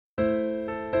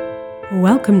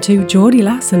Welcome to Geordie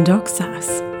Lass and Doc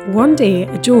Sass. One day,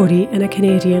 a Geordie and a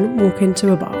Canadian walk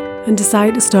into a bar and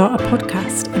decide to start a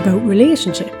podcast about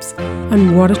relationships,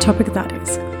 and what a topic that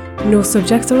is. No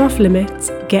subjects are off limits.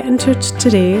 Get in touch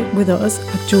today with us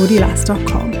at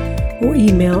geordielass.com or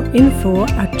email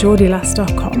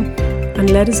info@geordielass.com and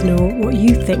let us know what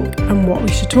you think and what we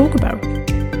should talk about.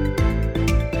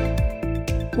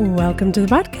 Welcome to the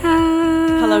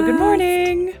podcast. Hello, good morning.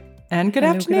 And good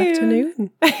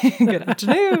afternoon. Good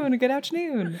afternoon. Good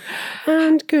afternoon.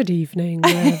 And good evening,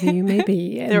 wherever you may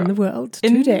be in the world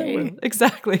today.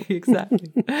 Exactly.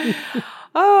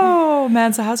 Oh,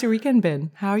 man. So how's your weekend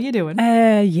been? How are you doing?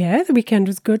 Yeah, the weekend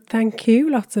was good, thank you.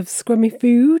 Lots of scrummy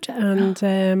food and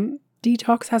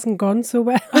detox hasn't gone so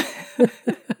well.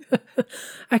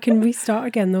 I can restart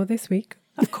again, though, this week.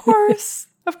 Of course.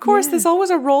 Yeah. There's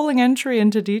always a rolling entry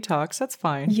into detox. That's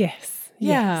fine. Yes.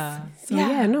 Yeah. So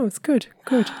it's good.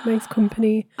 Nice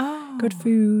company. Oh. Good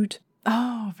food.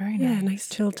 Oh, very nice. Yeah, nice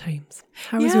chill times.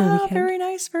 How was your weekend? Very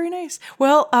nice.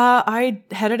 Well, I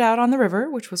headed out on the river,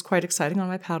 which was quite exciting, on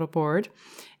my paddleboard.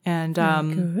 And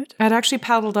good. I'd actually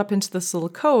paddled up into this little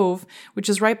cove, which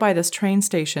is right by this train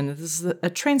station. This is a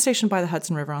train station by the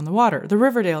Hudson River on the water, the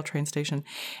Riverdale train station.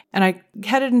 And I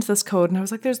headed into this cove, and I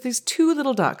was like, there's these two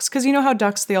little ducks. Because you know how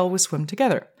ducks, they always swim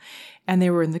together. And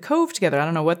they were in the cove together. I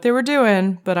don't know what they were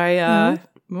doing, but I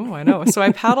know. So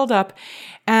I paddled up,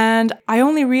 and I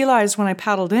only realized when I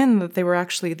paddled in that they were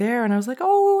actually there. And I was like,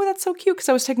 oh, that's so cute, because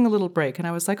I was taking a little break. And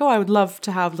I was like, oh, I would love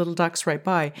to have little ducks right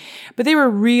by. But they were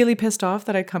really pissed off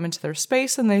that I'd come into their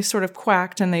space, and they sort of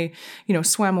quacked, and they,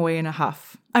 swam away in a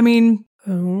huff. I mean,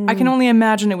 I can only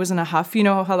imagine it was in a huff. You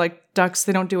know how like ducks,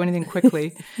 they don't do anything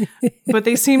quickly. But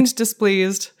they seemed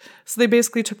displeased. So they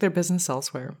basically took their business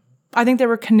elsewhere. I think they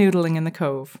were canoodling in the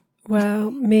cove.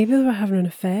 Well, maybe they were having an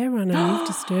affair and you've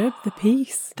disturbed the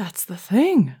peace. That's the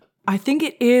thing. I think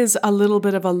it is a little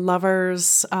bit of a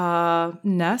lover's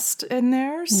nest in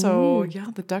there. So,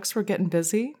 the ducks were getting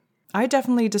busy. I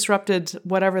definitely disrupted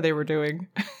whatever they were doing.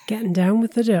 Getting down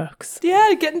with the ducks.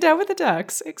 Yeah, getting down with the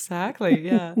ducks. Exactly,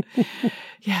 yeah.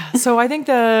 So I think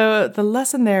the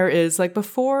lesson there is, like,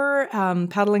 before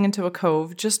paddling into a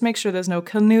cove, just make sure there's no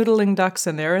canoodling ducks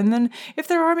in there. And then if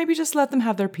there are, maybe just let them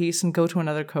have their peace and go to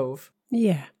another cove.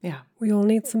 Yeah. We all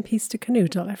need some peace to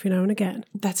canoodle every now and again.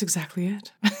 That's exactly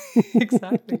it.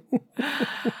 Exactly.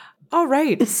 All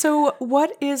right. So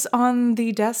what is on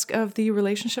the desk of the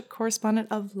relationship correspondent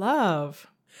of love?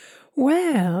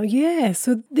 Well,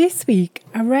 so this week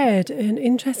I read an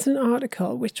interesting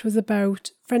article which was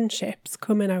about friendships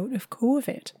coming out of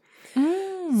COVID.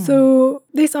 So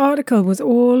this article was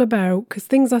all about, because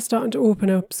things are starting to open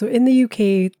up. So in the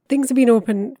UK, things have been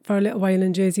open for a little while.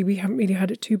 In Jersey, we haven't really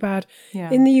had it too bad.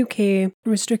 Yeah. In the UK,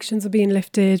 restrictions are being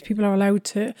lifted. People are allowed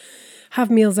to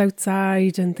have meals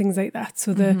outside and things like that.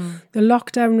 So the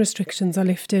lockdown restrictions are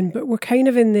lifting, but we're kind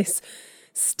of in this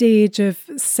stage of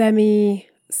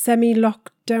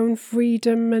semi-lockdown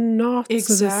freedom and not.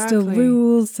 Exactly. So there's still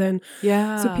rules and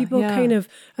so people kind of,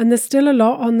 and there's still a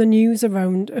lot on the news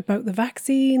about the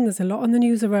vaccine. There's a lot on the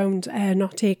news around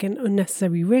not taking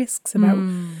unnecessary risks, about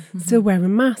still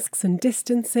wearing masks and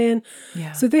distancing.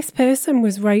 Yeah. So this person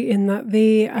was writing that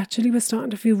they actually were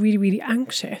starting to feel really, really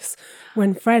anxious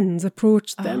when friends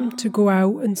approached them to go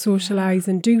out and socialise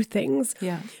and do things,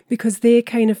 because they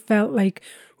kind of felt like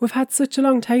we've had such a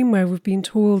long time where we've been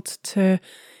told to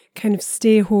kind of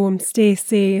stay home, stay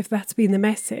safe. That's been the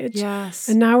message. Yes.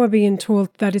 And now we're being told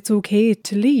that it's okay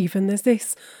to leave. And there's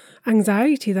this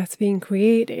anxiety that's being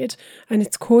created, and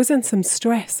it's causing some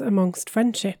stress amongst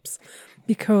friendships,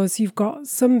 because you've got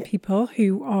some people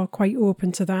who are quite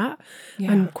open to that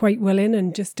and quite willing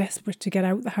and just desperate to get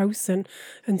out the house and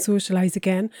socialise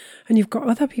again. And you've got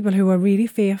other people who are really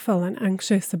fearful and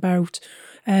anxious about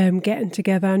getting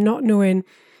together, not knowing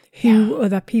who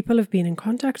other people have been in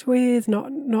contact with, not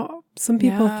some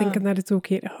people thinking that it's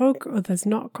okay to hug, others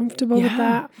not comfortable with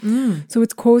that. So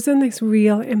it's causing this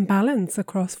real imbalance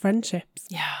across friendships.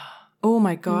 Yeah. Oh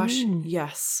my gosh.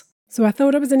 Yes. So I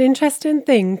thought it was an interesting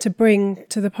thing to bring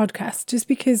to the podcast, just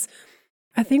because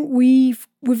I think we've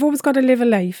always got to live a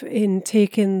life in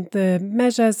taking the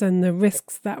measures and the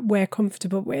risks that we're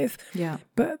comfortable with. Yeah.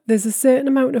 But there's a certain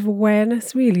amount of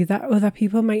awareness, really, that other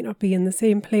people might not be in the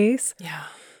same place. Yeah.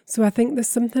 So I think there's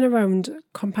something around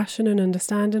compassion and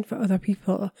understanding for other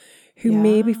people who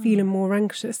may be feeling more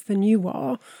anxious than you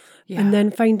are, and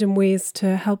then finding ways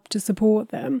to help to support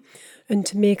them and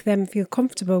to make them feel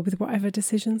comfortable with whatever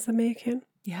decisions they're making.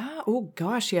 Yeah. Oh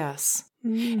gosh, yes.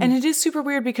 And it is super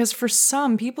weird, because for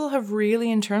some people have really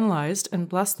internalized, and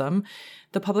bless them,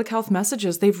 the public health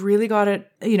messages. They've really got it,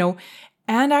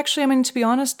 And actually, I mean, to be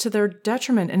honest, to their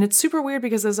detriment. And it's super weird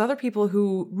because there's other people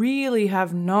who really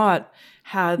have not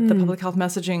had the public health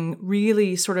messaging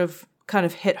really sort of kind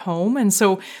of hit home. And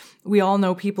so we all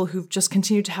know people who've just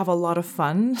continued to have a lot of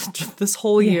fun this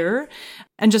whole year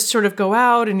and just sort of go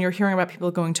out, and you're hearing about people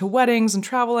going to weddings and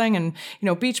traveling and,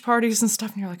 beach parties and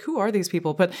stuff. And you're like, who are these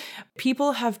people? But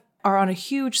people are on a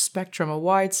huge spectrum, a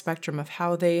wide spectrum of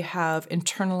how they have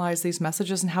internalized these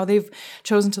messages and how they've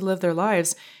chosen to live their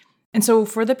lives. And so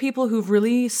for the people who've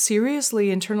really seriously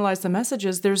internalized the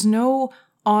messages, there's no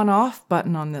on-off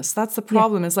button on this. That's the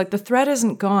problem, is like the thread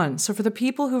isn't gone. So for the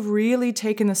people who've really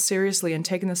taken this seriously and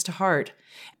taken this to heart,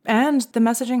 and the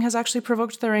messaging has actually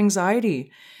provoked their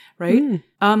anxiety, right?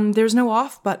 There's no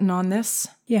off button on this.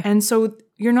 Yeah. And so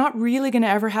you're not really going to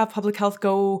ever have public health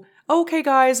go, okay,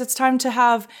 guys, it's time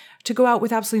to go out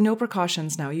with absolutely no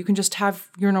precautions now. You can just have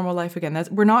your normal life again.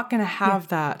 We're not going to have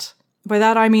that. By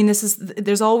that, I mean,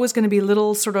 there's always going to be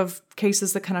little sort of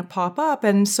cases that kind of pop up.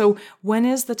 And so when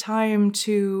is the time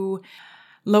to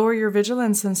lower your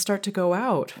vigilance and start to go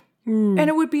out? And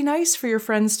it would be nice for your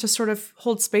friends to sort of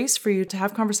hold space for you to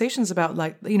have conversations about,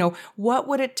 like, what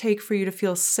would it take for you to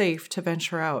feel safe to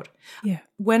venture out? Yeah.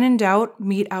 When in doubt,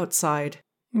 meet outside.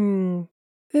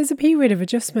 There's a period of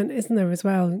adjustment, isn't there, as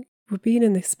well? We've been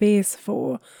in this space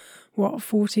for,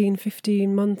 14,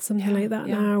 15 months, something like that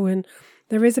now. And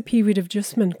there is a period of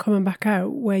adjustment coming back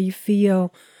out where you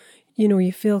feel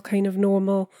kind of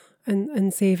normal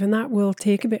and safe. And that will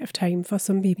take a bit of time for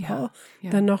some people.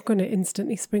 Yeah. They're not going to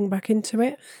instantly spring back into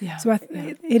it. Yeah. So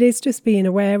it is just being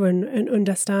aware and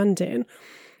understanding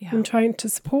and trying to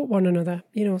support one another,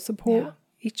 support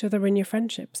each other in your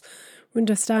friendships.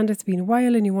 Understand it's been a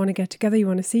while and you want to get together, you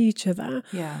want to see each other.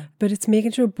 Yeah. But it's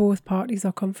making sure both parties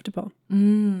are comfortable.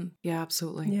 Yeah,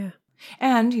 absolutely. Yeah.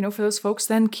 And, for those folks,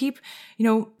 then keep,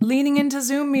 leaning into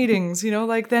Zoom meetings,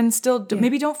 then still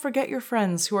maybe don't forget your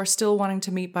friends who are still wanting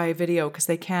to meet by video because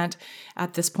they can't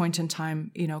at this point in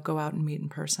time, go out and meet in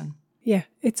person. Yeah.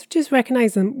 It's just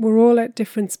recognizing we're all at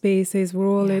different spaces. We're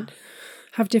all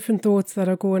have different thoughts that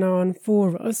are going on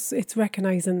for us. It's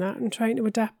recognizing that and trying to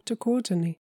adapt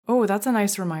accordingly. Oh, that's a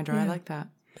nice reminder. I like that.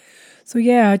 So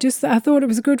I thought it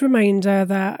was a good reminder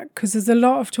that, because there's a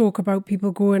lot of talk about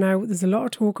people going out, there's a lot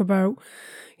of talk about,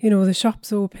 the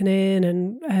shops opening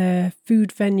and food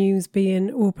venues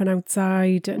being open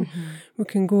outside, and we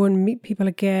can go and meet people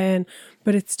again,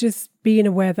 but it's just being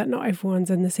aware that not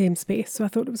everyone's in the same space. So I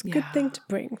thought it was a good thing to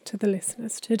bring to the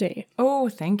listeners today. Oh,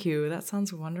 thank you. That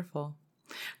sounds wonderful.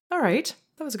 All right.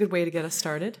 That was a good way to get us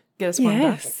started. Get us warmed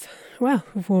up. Yes. Well,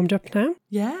 we've warmed up now.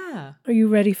 Yeah. Are you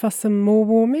ready for some more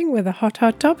warming with a hot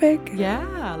topic?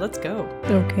 Yeah, let's go.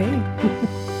 Okay.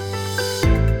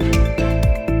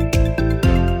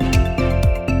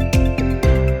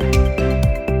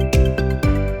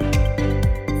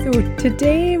 So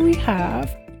today we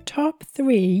have top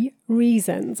 3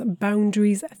 reasons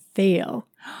boundaries fail.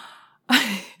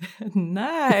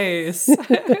 Nice.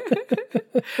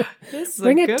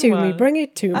 Bring it to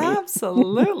me.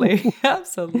 Absolutely.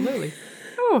 Absolutely.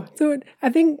 Oh. So I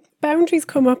think boundaries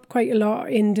come up quite a lot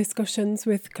in discussions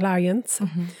with clients.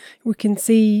 We can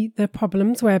see the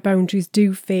problems where boundaries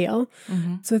do fail.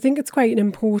 So I think it's quite an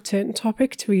important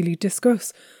topic to really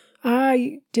discuss.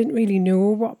 I didn't really know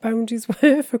what boundaries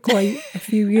were for quite a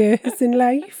few years in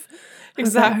life.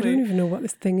 Exactly. I don't even know what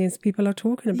this thing is people are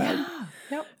talking about. Yeah.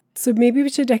 Yep. So maybe we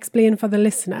should explain for the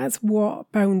listeners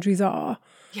what boundaries are.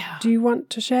 Yeah. Do you want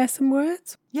to share some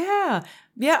words? Yeah.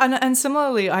 Yeah. And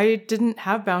similarly, I didn't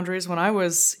have boundaries when I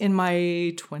was in my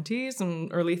 20s and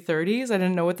early 30s. I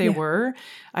didn't know what they were.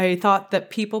 I thought that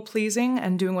people pleasing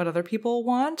and doing what other people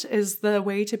want is the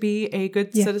way to be a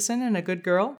good citizen and a good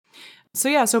girl.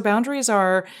 So boundaries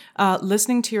are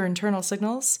listening to your internal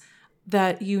signals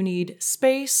that you need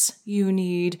space, you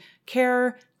need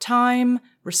care, time,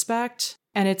 respect,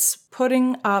 and it's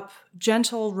putting up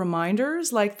gentle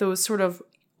reminders like those sort of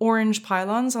orange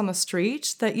pylons on the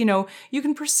street that, you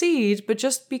can proceed, but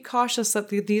just be cautious that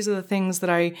these are the things that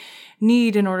I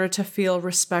need in order to feel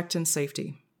respect and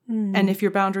safety. And if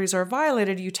your boundaries are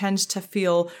violated, you tend to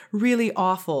feel really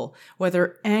awful,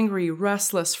 whether angry,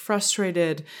 restless,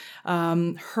 frustrated,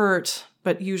 hurt,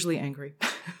 but usually angry.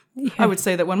 Yeah. I would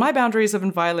say that when my boundaries have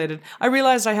been violated, I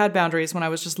realized I had boundaries when I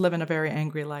was just living a very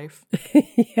angry life.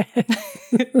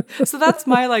 So that's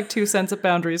my 2 cents of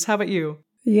boundaries. How about you?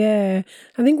 Yeah,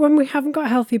 I think when we haven't got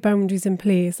healthy boundaries in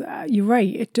place, you're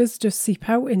right, it does just seep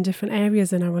out in different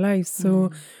areas in our lives. So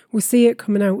we see it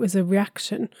coming out as a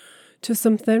reaction to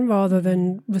something rather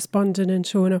than responding and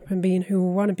showing up and being who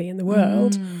we want to be in the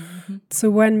world. So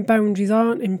when boundaries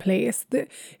aren't in place,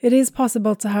 it is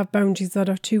possible to have boundaries that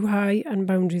are too high and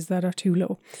boundaries that are too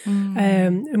low.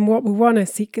 And what we want to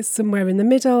seek is somewhere in the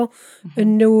middle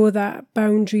and know that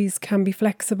boundaries can be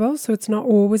flexible. So it's not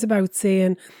always about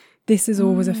saying, this is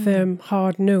always a firm,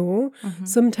 hard no.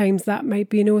 Sometimes that might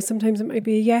be a no, sometimes it might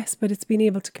be a yes, but it's being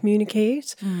able to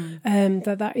communicate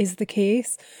that is the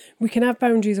case. We can have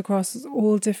boundaries across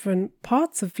all different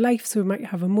parts of life. So we might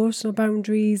have emotional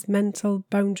boundaries, mental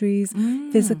boundaries,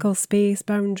 physical space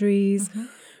boundaries.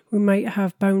 We might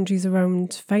have boundaries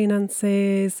around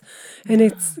finances. And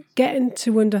it's getting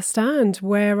to understand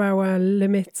where our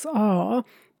limits are,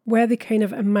 where the kind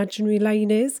of imaginary line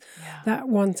is that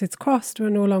once it's crossed, we're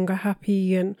no longer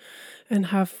happy and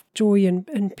have joy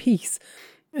and peace.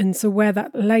 And so where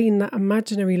that line, that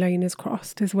imaginary line is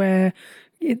crossed is where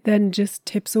it then just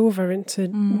tips over into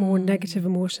more negative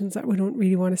emotions that we don't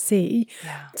really want to see.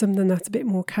 Something that's a bit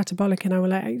more catabolic in our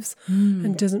lives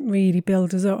and doesn't really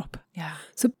build us up.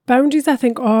 So boundaries, I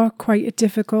think, are quite a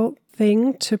difficult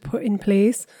thing to put in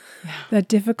place. They're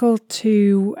difficult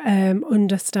to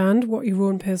understand what your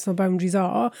own personal boundaries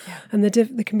are, and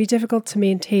they can be difficult to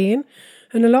maintain.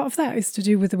 And a lot of that is to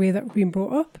do with the way that we've been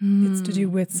brought up. It's to do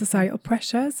with societal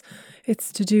pressures.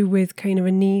 It's to do with kind of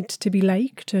a need to be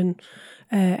liked and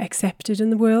accepted in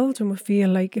the world, and we feel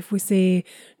like if we say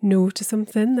no to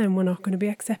something, then we're not going to be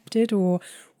accepted, or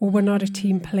we're not a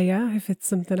team player if it's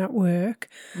something at work,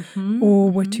 or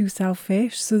we're too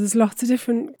selfish. So there's lots of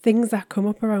different things that come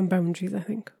up around boundaries, I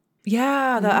think.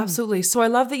 Yeah, absolutely. So I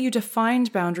love that you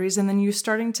defined boundaries, and then you're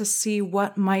starting to see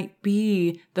what might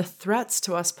be the threats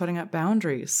to us putting up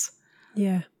boundaries.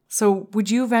 Yeah. So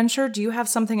would you venture, do you have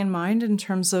something in mind in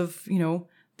terms of,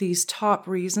 these top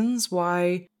reasons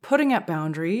why putting up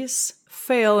boundaries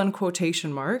fail in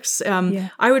quotation marks?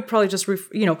 I would probably just,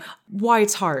 why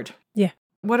it's hard. Yeah.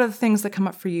 What are the things that come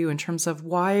up for you in terms of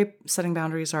why setting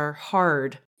boundaries are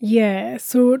hard? Yeah.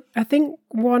 So I think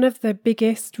one of the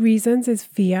biggest reasons is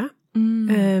fear.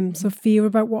 So fear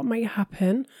about what might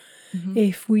happen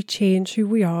if we change who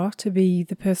we are to be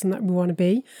the person that we want to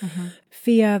be.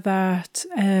 Fear that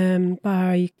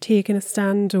by taking a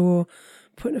stand or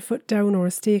putting a foot down or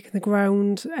a stake in the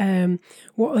ground,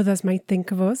 what others might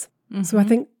think of us. So I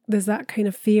think there's that kind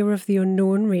of fear of the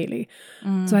unknown, really.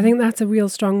 So I think that's a real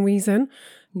strong reason.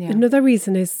 Another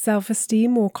reason is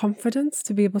self-esteem or confidence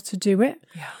to be able to do it.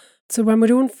 So when we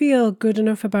don't feel good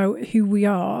enough about who we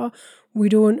are, we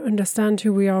don't understand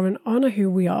who we are and honour who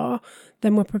we are,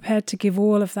 then we're prepared to give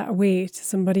all of that away to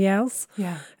somebody else,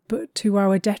 but to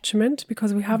our detriment,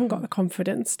 because we haven't got the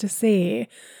confidence to say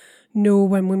no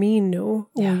when we mean no,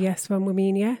 or yes when we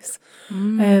mean yes.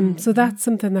 So that's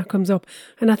something that comes up.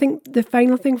 And I think the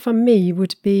final thing for me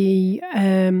would be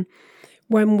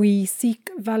when we seek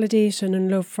validation and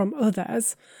love from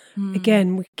others,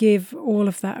 again, we give all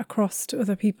of that across to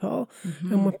other people,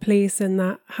 and we're placing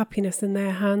that happiness in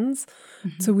their hands.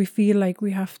 So we feel like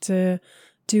we have to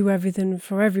do everything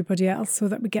for everybody else so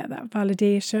that we get that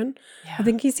validation. I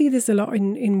think you see this a lot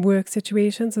in work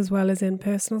situations as well as in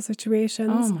personal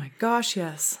situations. Oh my gosh,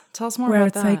 yes. Tell us more where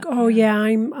about that. Where it's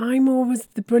like, I'm always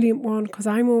the brilliant one because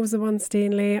I'm always the one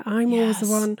staying late. I'm always the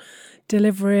one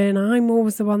delivering. I'm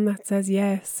always the one that says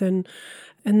yes. And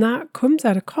that comes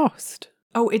at a cost.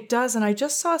 Oh, it does. And I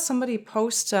just saw somebody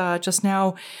post just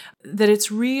now that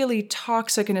it's really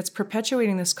toxic and it's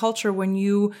perpetuating this culture when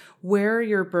you wear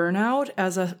your burnout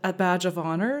as a badge of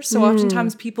honor. So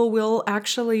oftentimes people will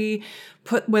actually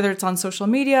put, whether it's on social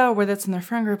media or whether it's in their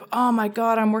friend group, oh my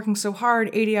God, I'm working so hard,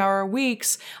 80-hour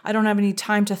weeks. I don't have any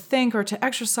time to think or to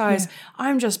exercise.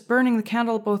 I'm just burning the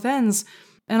candle at both ends.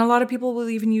 And a lot of people will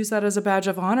even use that as a badge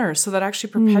of honor. So that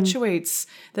actually perpetuates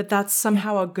that that's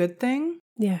somehow a good thing.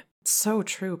 Yeah. So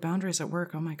true. Boundaries at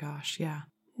work. Oh my gosh. Yeah.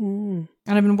 And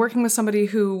I've been working with somebody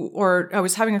I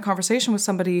was having a conversation with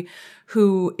somebody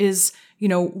who is,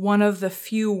 one of the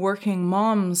few working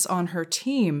moms on her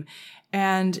team.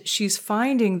 And she's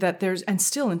finding that and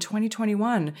still in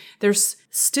 2021, there's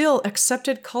still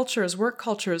accepted cultures, work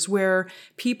cultures, where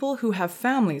people who have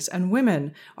families and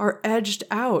women are edged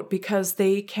out because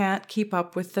they can't keep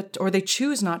up with or they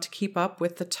choose not to keep up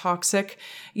with the toxic,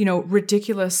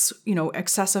 ridiculous,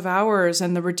 excessive hours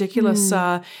and the ridiculous,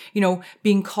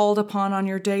 being called upon on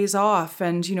your days off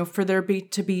and, for there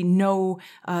to be no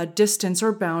distance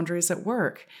or boundaries at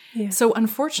work. Yeah. So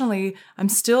unfortunately, I'm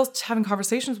still having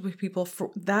conversations with people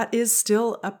that is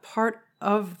still a part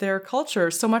of their culture,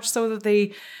 so much so that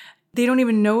they don't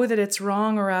even know that it's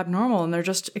wrong or abnormal, and they're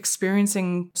just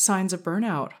experiencing signs of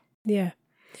burnout. Yeah.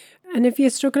 And if you're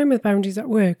struggling with boundaries at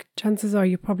work, chances are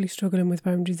you're probably struggling with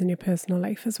boundaries in your personal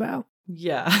life as well.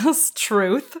 Yes,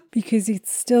 truth. because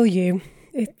it's still you.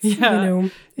 It's, you Yeah. know,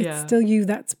 it's Yeah. still you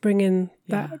that's bringing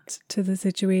Yeah. that to the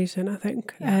situation, I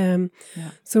think. Yeah.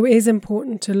 So it is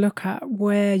important to look at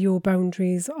where your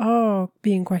boundaries are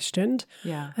being questioned,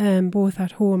 Yeah. both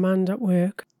at home and at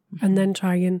work, and then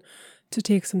trying to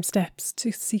take some steps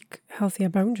to seek healthier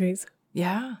boundaries.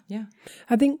 Yeah. Yeah.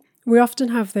 I think we often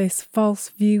have this false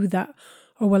view that,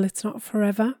 oh, well, it's not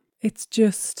forever. It's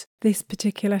just this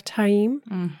particular time.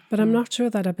 But I'm not sure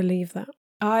that I believe that.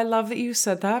 I love that you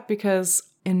said that, because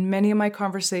in many of my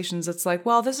conversations, it's like,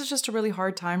 well, this is just a really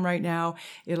hard time right now.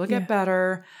 It'll get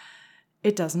better.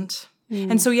 It doesn't.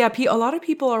 And so, yeah, a lot of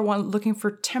people are looking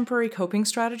for temporary coping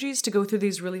strategies to go through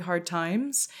these really hard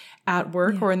times at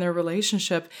work or in their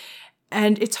relationship.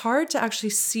 And it's hard to actually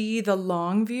see the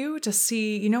long view, to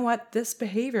see, you know what, this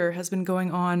behavior has been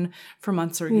going on for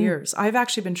months or years. I've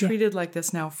actually been treated like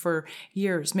this now for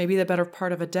years, maybe the better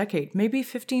part of a decade, maybe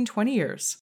 15, 20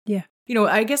 years. Yeah. You know,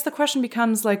 I guess the question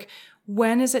becomes like,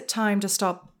 when is it time to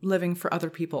stop living for other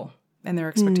people and their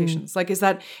expectations? Like, is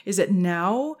it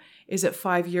now? Is it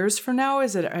 5 years from now?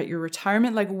 Is it at your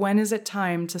retirement? Like, when is it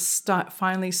time to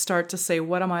finally start to say,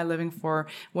 what am I living for?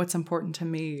 What's important to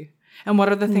me? And what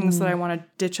are the things that I want to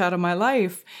ditch out of my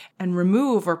life and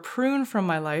remove or prune from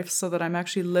my life so that I'm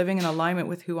actually living in alignment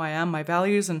with who I am, my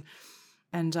values, and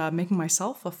making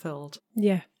myself fulfilled?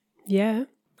 Yeah. Yeah.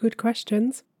 Good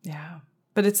questions. Yeah.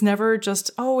 But it's never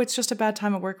just, oh, it's just a bad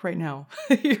time at work right now.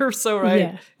 You're so right.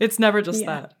 Yeah. It's never just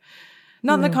that.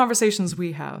 Not in the conversations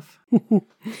we have.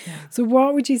 So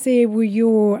what would you say were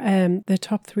your the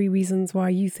top 3 reasons why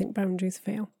you think boundaries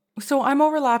fail? So I'm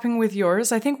overlapping with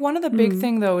yours. I think one of the big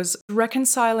thing, though, is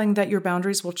reconciling that your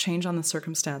boundaries will change on the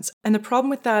circumstance. And the problem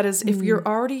with that is if you're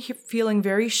already feeling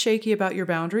very shaky about your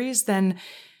boundaries, then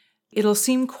it'll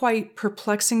seem quite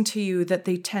perplexing to you that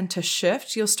they tend to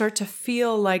shift. You'll start to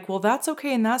feel like, well, that's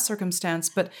okay in that circumstance,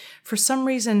 but for some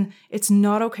reason, it's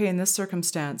not okay in this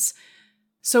circumstance.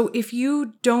 So if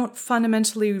you don't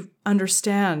fundamentally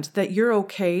understand that you're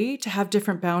okay to have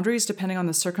different boundaries depending on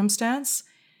the circumstance,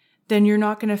 then you're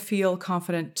not going to feel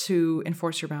confident to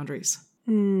enforce your boundaries.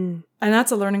 And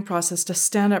that's a learning process, to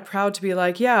stand up proud, to be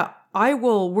like, yeah, I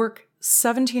will work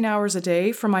 17 hours a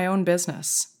day for my own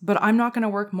business, but I'm not going to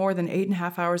work more than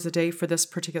 8.5 hours a day for this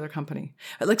particular company.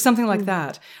 Like something like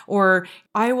that. Or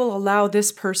I will allow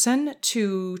this person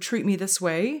to treat me this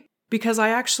way because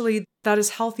that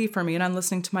is healthy for me and I'm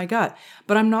listening to my gut.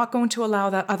 But I'm not going to allow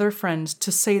that other friend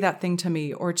to say that thing to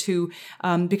me or to,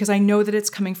 because I know that it's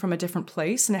coming from a different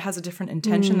place and it has a different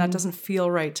intention that doesn't feel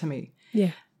right to me.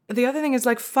 Yeah. The other thing is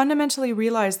like fundamentally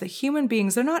realize that human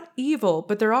beings, they're not evil,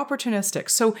 but they're opportunistic.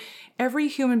 So every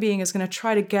human being is going to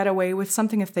try to get away with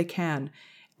something if they can.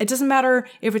 It doesn't matter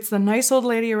if it's the nice old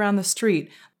lady around the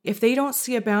street. If they don't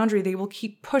see a boundary, they will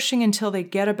keep pushing until they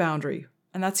get a boundary.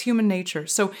 And that's human nature.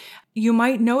 So you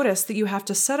might notice that you have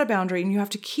to set a boundary and you have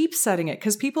to keep setting it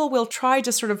because people will try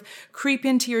to sort of creep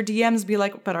into your DMs, be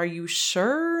like, but are you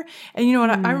sure? And you know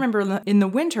what? I remember in the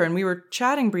winter, and we were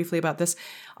chatting briefly about this,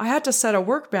 I had to set a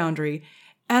work boundary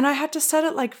and I had to set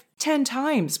it like 10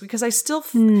 times because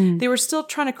they were still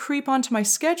trying to creep onto my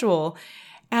schedule.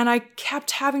 And I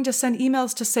kept having to send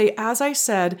emails to say, as I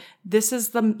said, this is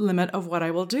the limit of what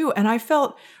I will do. And I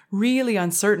felt really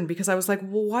uncertain because I was like,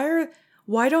 well,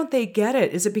 why don't they get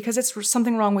it? Is it because it's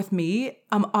something wrong with me?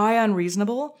 Am I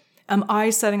unreasonable? Am I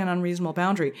setting an unreasonable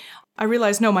boundary? I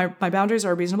realized, no, my boundaries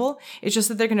are reasonable. It's just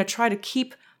that they're going to try to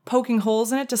keep poking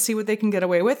holes in it to see what they can get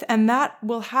away with. And that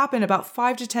will happen about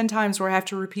 5 to 10 times where I have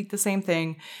to repeat the same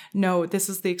thing. No, this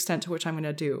is the extent to which I'm going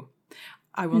to do.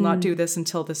 I will not do this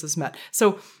until this is met.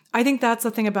 So I think that's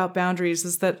the thing about boundaries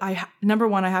is that number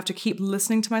one, I have to keep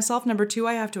listening to myself. Number two,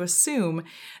 I have to assume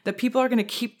that people are going to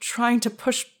keep trying to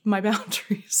push my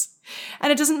boundaries.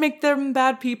 And it doesn't make them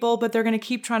bad people, but they're going to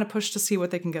keep trying to push to see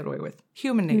what they can get away with.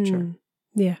 Human nature.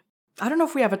 Yeah. I don't know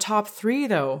if we have a top 3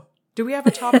 though. Do we have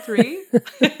a top 3?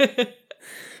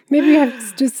 Maybe we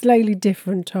have just slightly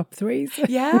different top 3s.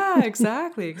 Yeah,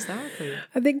 exactly.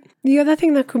 I think the other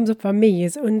thing that comes up for me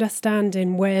is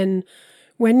understanding when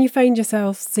you find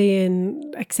yourself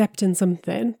accepting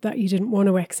something that you didn't want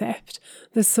to accept,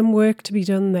 there's some work to be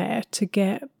done there to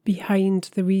get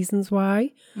behind the reasons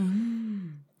why.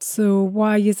 So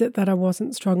why is it that I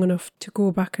wasn't strong enough to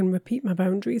go back and repeat my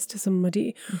boundaries to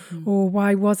somebody? Or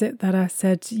why was it that I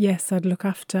said, yes, I'd look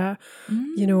after,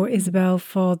 Isabel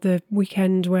for the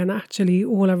weekend when actually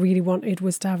all I really wanted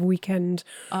was to have a weekend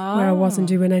where I wasn't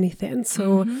doing anything.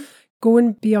 So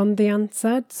going beyond the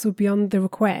answer, so beyond the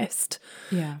request,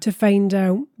 to find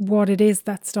out what it is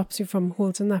that stops you from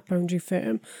holding that boundary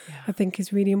firm, I think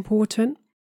is really important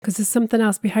because there's something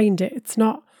else behind it. It's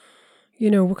not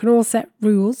we can all set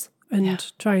rules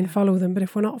and try and follow them. But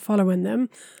if we're not following them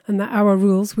and that our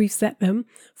rules, we've set them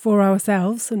for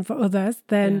ourselves and for others,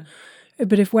 then,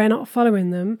 but if we're not following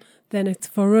them, then it's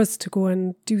for us to go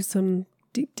and do some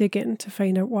deep digging to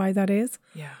find out why that is.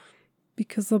 Yeah.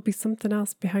 Because there'll be something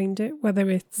else behind it, whether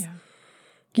it's,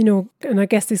 and I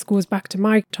guess this goes back to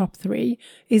my top 3.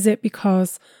 Is it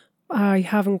because I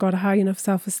haven't got a high enough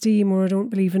self-esteem, or I don't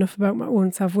believe enough about my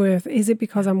own self-worth? Is it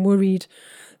because I'm worried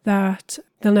that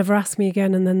they'll never ask me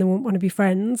again and then they won't want to be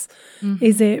friends?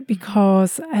 Is it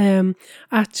because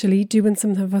actually doing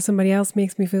something for somebody else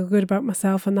makes me feel good about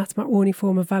myself and that's my only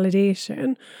form of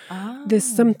validation? There's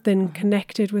something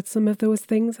connected with some of those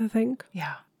things, I think.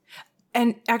 Yeah.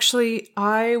 And actually,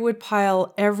 I would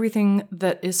pile everything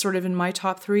that is sort of in my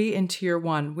top 3 into your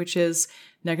 1, which is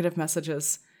negative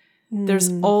messages.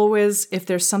 There's always, if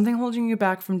there's something holding you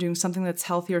back from doing something that's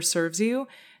healthy or serves you,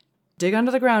 dig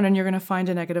under the ground and you're going to find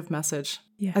a negative message.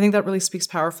 Yeah. I think that really speaks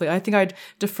powerfully. I think I'd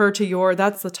defer to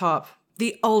that's the top,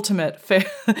 the ultimate,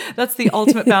 that's the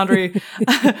ultimate boundary.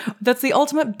 That's the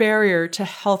ultimate barrier to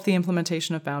healthy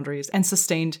implementation of boundaries and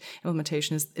sustained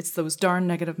implementation. It's those darn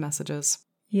negative messages.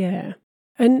 Yeah.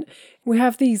 And we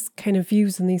have these kind of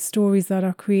views and these stories that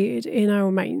are created in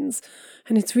our minds.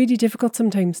 And it's really difficult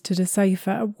sometimes to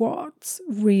decipher what's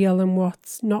real and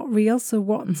what's not real. So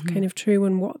what's kind of true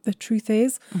and what the truth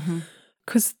is.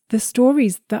 Because the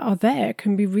stories that are there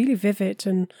can be really vivid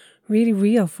and really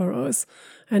real for us.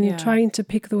 And trying to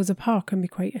pick those apart can be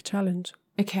quite a challenge.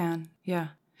 It can, yeah.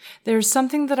 There's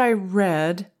something that I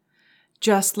read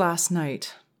just last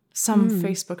night, some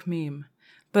Facebook meme.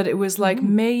 But it was like,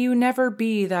 may you never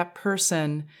be that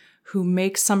person who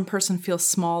makes some person feel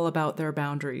small about their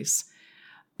boundaries.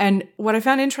 And what I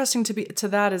found interesting to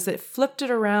that is it flipped it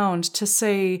around to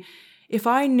say, if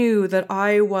I knew that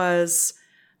I was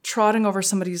trotting over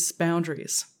somebody's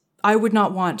boundaries, I would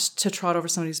not want to trot over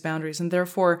somebody's boundaries. And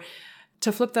therefore,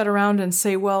 to flip that around and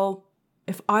say, well,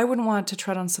 if I wouldn't want to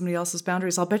tread on somebody else's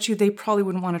boundaries, I'll bet you they probably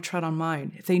wouldn't want to tread on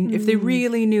mine if they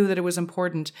really knew that it was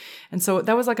important. And so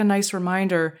that was like a nice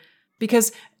reminder,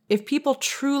 because if people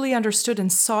truly understood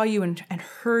and saw you and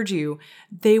heard you,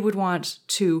 they would want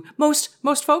to, most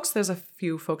folks, there's a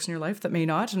few folks in your life that may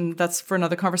not, and that's for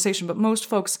another conversation, but most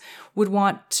folks would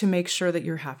want to make sure that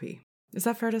you're happy. Is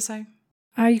that fair to say?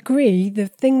 I agree. The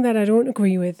thing that I don't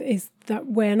agree with is that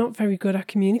we're not very good at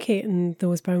communicating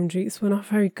those boundaries. We're not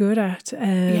very good at...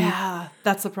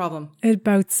 that's the problem.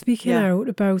 About speaking out,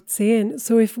 about saying...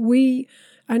 So if we...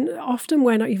 And often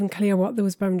we're not even clear what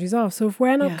those boundaries are. So if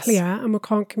we're not clear and we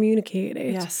can't communicate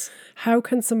it, how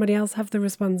can somebody else have the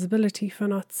responsibility for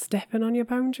not stepping on your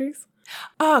boundaries?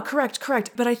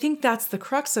 Correct. But I think that's the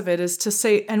crux of it, is to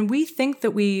say, and we think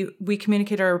that we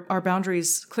communicate our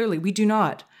boundaries clearly. We do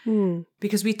not.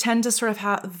 Because we tend to sort of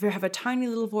have a tiny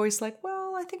little voice like,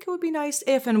 well, I think it would be nice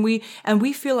if, and we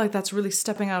feel like that's really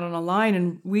stepping out on a line,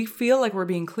 and we feel like we're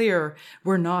being clear.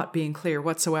 We're not being clear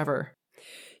whatsoever.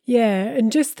 Yeah,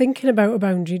 and just thinking about a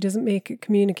boundary doesn't make it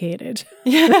communicated.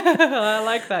 Yeah, I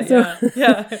like that.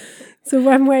 Yeah. So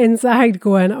when we're inside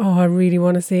going, oh, I really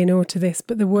want to say no to this,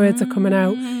 but the words are coming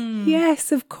out,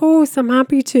 yes, of course, I'm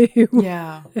happy to.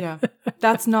 Yeah.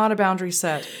 That's not a boundary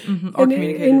set or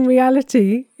communicated. In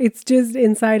reality, it's just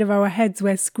inside of our heads,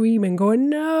 we're screaming, going,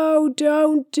 no,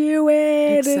 don't do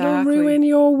it. Exactly. It'll ruin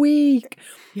your week.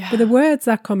 Yeah. But the words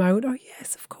that come out, oh,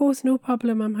 yes, of course, no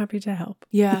problem. I'm happy to help.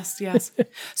 Yes.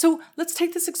 So let's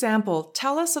take this example.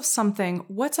 Tell us of something.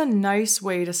 What's a nice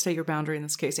way to state your boundary in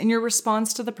this case? In your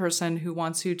response to the person who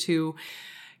wants you to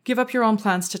give up your own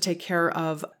plans to take care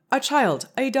of a child,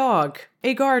 a dog,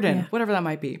 a garden, whatever that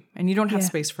might be, and you don't have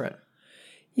space for it.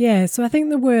 Yeah, so I think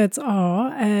the words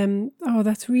are, oh,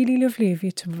 that's really lovely of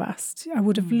you to have asked. I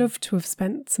would have loved to have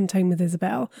spent some time with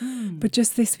Isabel, but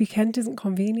just this weekend isn't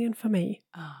convenient for me.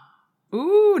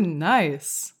 Ooh,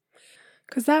 nice.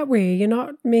 Because that way you're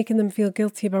not making them feel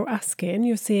guilty about asking.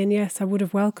 You're saying, yes, I would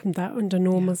have welcomed that under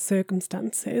normal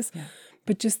circumstances,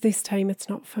 but just this time it's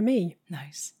not for me.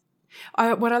 Nice.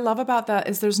 What I love about that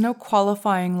is there's no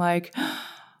qualifying like...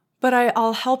 but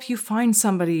I'll help you find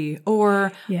somebody,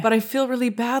 or, but I feel really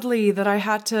badly that I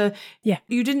had to,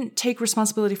 you didn't take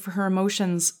responsibility for her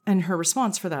emotions and her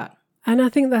response for that. And I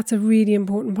think that's a really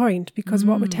important point, because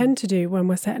what we tend to do when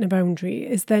we're setting a boundary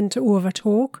is then to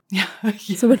over-talk. Yeah,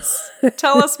 yes. So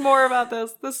tell us more about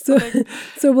this.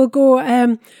 So we'll go,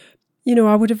 you know,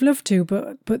 I would have loved to,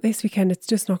 but this weekend it's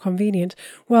just not convenient.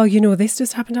 Well, you know, this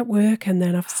just happened at work, and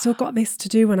then I've still got this to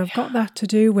do, and I've got that to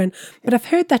do. But I've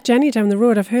heard that Jenny down the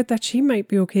road, I've heard that she might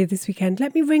be okay this weekend.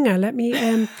 Let me ring her.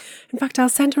 In fact, I'll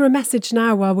send her a message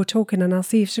now while we're talking, and I'll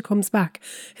see if she comes back.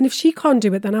 And if she can't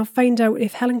do it, then I'll find out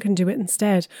if Helen can do it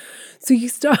instead. So you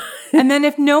start. And then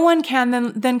if no one can,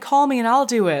 then call me and I'll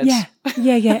do it. Yeah.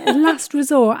 Last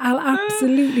resort, I'll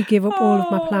absolutely give up all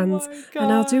of my plans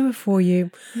and I'll do it for you.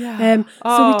 Yeah.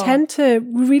 So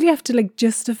we really have to like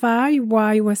justify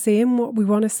why we're saying what we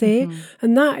want to say.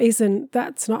 And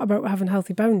that's not about having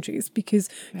healthy boundaries, because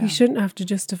you shouldn't have to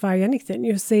justify anything.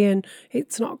 You're saying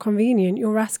it's not convenient.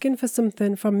 You're asking for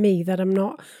something from me that I'm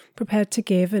not prepared to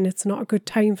give, and it's not a good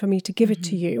time for me to give it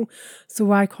to you.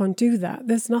 So I can't do that.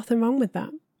 There's nothing wrong with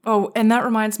that. Oh, and that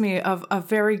reminds me of a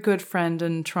very good friend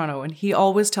in Toronto. And he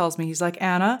always tells me, he's like,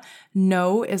 Anna,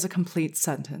 no is a complete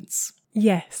sentence.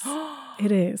 Yes,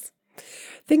 it is.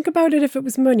 Think about it if it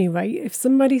was money, right? If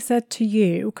somebody said to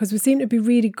you, because we seem to be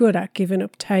really good at giving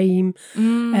up time,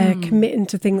 committing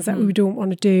to things that we don't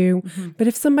want to do. But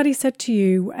if somebody said to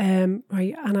you,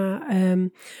 right, Anna,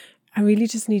 I really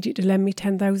just need you to lend me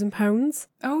 £10,000.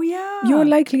 Oh, yeah. You're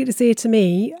likely to say to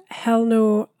me, hell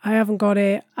no, I haven't got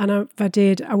it. And if I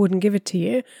did, I wouldn't give it to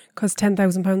you, because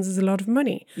 £10,000 is a lot of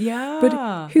money. Yeah.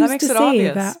 But who's to say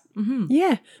obvious. that?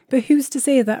 Yeah. But who's to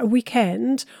say that a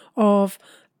weekend of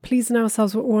pleasing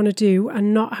ourselves what we want to do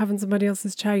and not having somebody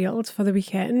else's child for the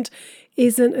weekend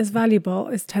isn't as valuable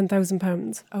as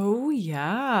 £10,000? Oh,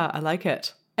 yeah. I like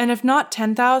it. And if not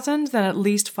 10,000, then at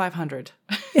least 500.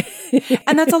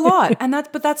 And that's a lot.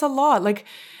 But that's a lot. Like,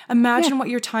 imagine what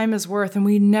your time is worth. And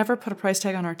we never put a price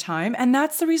tag on our time. And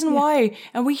that's the reason why.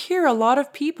 And we hear a lot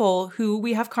of people who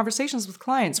we have conversations with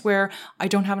clients where I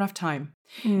don't have enough time.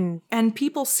 And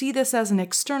people see this as an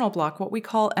external block, what we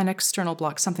call an external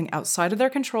block, something outside of their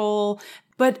control.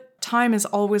 But time is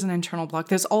always an internal block.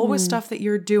 There's always stuff that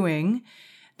you're doing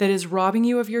that is robbing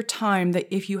you of your time, that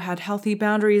if you had healthy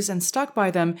boundaries and stuck by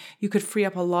them, you could free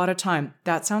up a lot of time.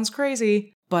 That sounds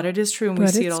crazy, but it is true, and we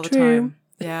see it all the time.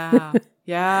 Yeah.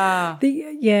 Yeah.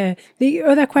 The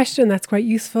other question that's quite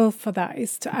useful for that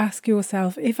is to ask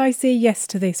yourself, if I say yes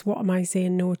to this, what am I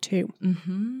saying no to?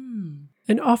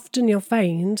 And often you'll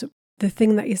find the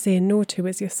thing that you're saying no to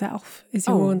is yourself, is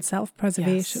your own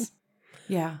self-preservation. Yes.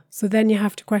 Yeah. So then you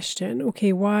have to question,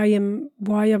 okay, why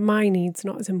are my needs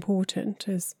not as important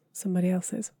as somebody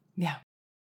else's? Yeah.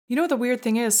 You know, the weird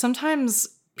thing is sometimes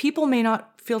people may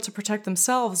not feel to protect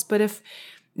themselves, but if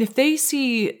they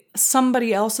see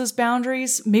somebody else's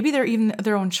boundaries, maybe they're even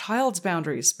their own child's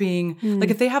boundaries being, like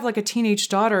if they have like a teenage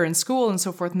daughter in school and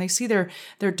so forth, and they see their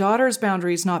daughter's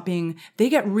boundaries not being, they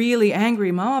get really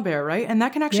angry mama bear, right? And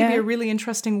that can actually be a really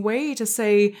interesting way to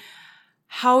say,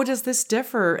 how does this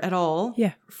differ at all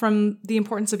from the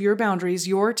importance of your boundaries,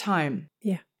 your time?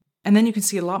 Yeah. And then you can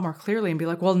see it a lot more clearly and be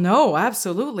like, well, no,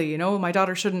 absolutely. You know, my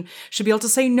daughter should be able to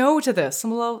say no to this.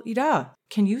 And well, yeah.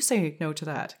 Can you say no to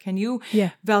that? Can you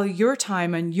value your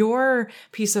time and your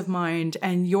peace of mind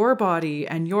and your body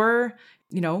and your,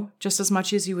 you know, just as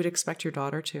much as you would expect your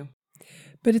daughter to?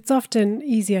 But it's often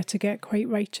easier to get quite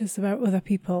righteous about other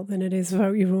people than it is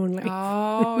about your own life.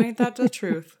 Oh, ain't that the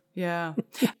truth? Yeah.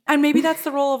 And maybe that's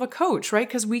the role of a coach, right?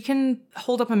 Because we can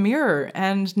hold up a mirror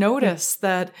and notice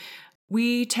that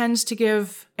we tend to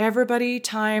give everybody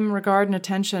time, regard, and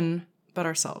attention but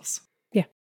ourselves. Yeah.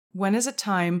 When is it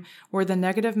time where the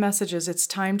negative messages, it's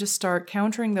time to start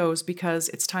countering those, because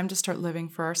it's time to start living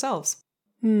for ourselves?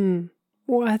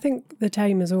 Well, I think the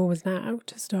time is always now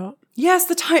to start. Yes,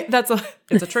 the time.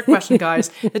 It's a trick question,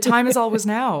 guys. The time is always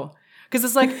now. Because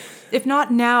it's like, if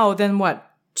not now, then what?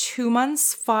 2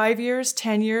 months, 5 years,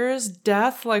 10 years,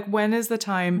 death? Like, when is the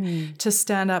time to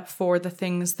stand up for the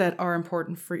things that are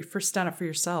important for stand up for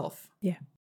yourself? Yeah.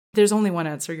 There's only one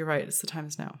answer. You're right. It's the time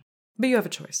is now. But you have a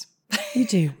choice. You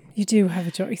do. You do have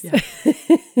a choice. Yeah.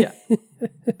 Yeah.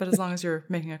 But as long as you're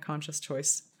making a conscious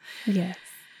choice. Yes.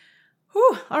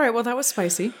 Whew. All right. Well, that was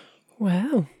spicy.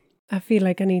 Wow. I feel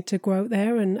like I need to go out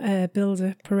there and build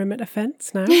a perimeter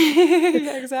fence now.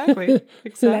 Yeah, exactly.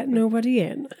 Let nobody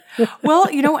in. Well,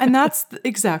 you know, and that's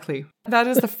exactly. That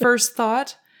is the first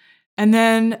thought. And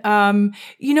then,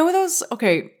 you know,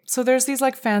 so there's these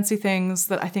like fancy things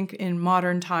that I think in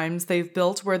modern times they've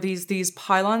built where these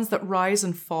pylons that rise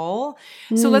and fall.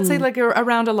 So let's say like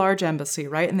around a large embassy,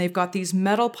 right? And they've got these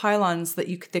metal pylons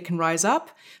that they can rise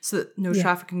up so that no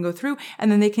traffic can go through.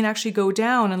 And then they can actually go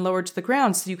down and lower to the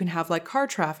ground so you can have like car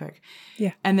traffic.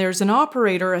 Yeah. And there's an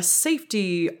operator, a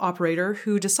safety operator,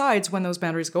 who decides when those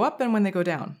boundaries go up and when they go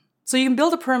down. So you can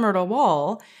build a perimeter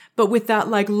wall, but with that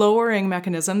like lowering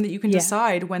mechanism that you can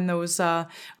decide when those,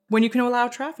 when you can allow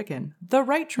traffic in, the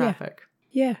right traffic.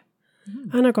 Yeah.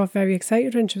 Anna got very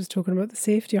excited when she was talking about the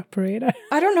safety operator.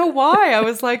 I don't know why. I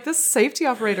was like, this safety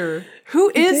operator,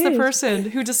 who is the person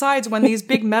who decides when these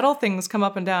big metal things come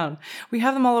up and down? We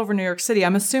have them all over New York City.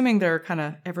 I'm assuming they're kind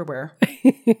of everywhere.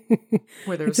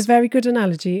 It's a very good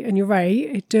analogy, and you're right.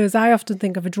 It does. I often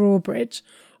think of a drawbridge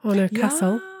on a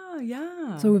castle.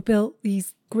 Yeah. So we built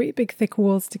these great big thick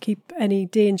walls to keep any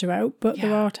danger out, but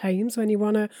there are times when you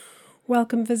want to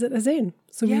welcome visitors in.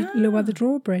 So we lower the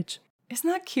drawbridge. Isn't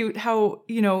that cute how,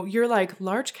 you know, you're like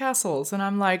large castles and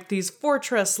I'm like these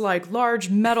fortress, like large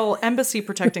metal embassy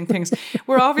protecting things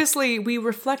where obviously we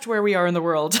reflect where we are in the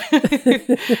world.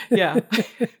 Yeah.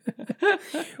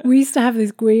 We used to have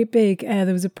this great big,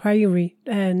 there was a priory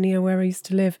near where I used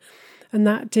to live, and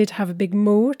that did have a big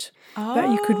moat that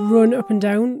you could run up and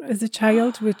down as a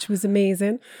child, which was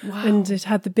amazing. Wow. And it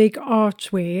had the big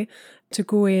archway to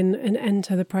go in and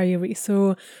enter the priory.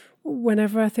 So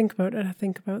whenever I think about it, I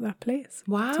think about that place.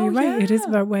 Wow. So you're right. It is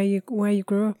about where you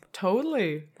grew up.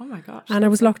 Totally. Oh my gosh. And I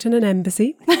was locked in an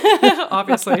embassy.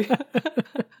 Obviously.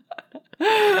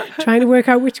 Trying to work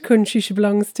out which country she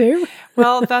belongs to.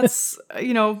 Well, that's,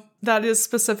 you know, that is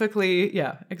specifically,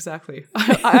 yeah, exactly.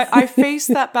 I face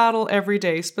that battle every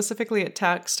day, specifically at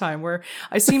tax time, where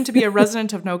I seem to be a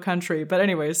resident of no country. But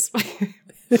anyways,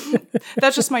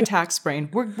 that's just my tax brain.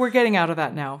 We're getting out of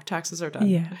that now. Taxes are done.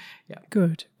 Yeah.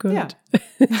 Good. Yeah.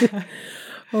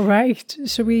 All right.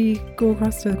 Shall we go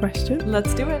across to the question?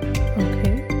 Let's do it.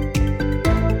 Okay.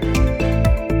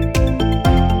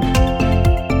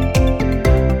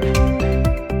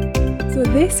 So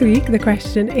this week the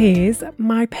question is,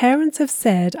 my parents have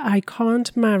said I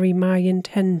can't marry my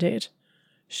intended.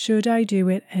 Should I do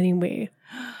it anyway?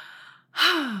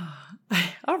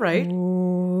 All right.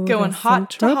 Ooh, going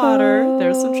hot to hotter.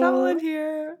 There's some trouble in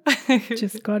here.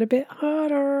 Just got a bit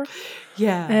hotter.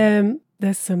 Yeah.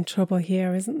 There's some trouble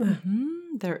here, isn't there?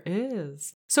 Mm-hmm, there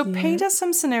is. So paint us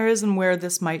some scenarios and where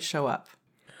this might show up.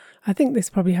 I think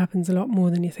this probably happens a lot more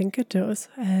than you think it does.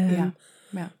 Yeah.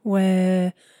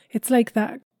 Where it's like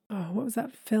that, what was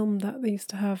that film that they used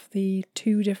to have? The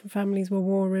two different families were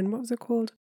warring. What was it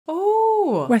called?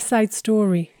 Oh. West Side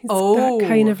Story. It's that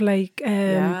kind of like,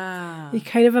 you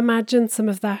kind of imagine some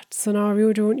of that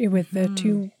scenario, don't you, with the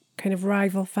two kind of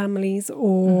rival families,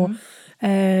 or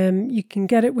you can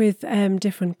get it with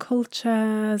different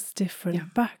cultures,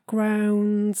 different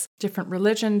backgrounds. Different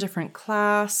religion, different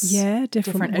class. Yeah,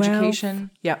 different wealth.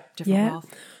 Education. Yeah, different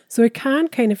wealth. So it can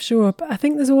kind of show up. I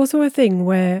think there's also a thing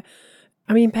where,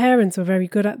 I mean, parents are very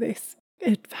good at this,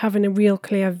 at having a real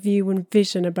clear view and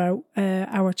vision about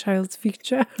our child's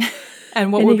future.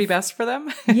 And what would be best for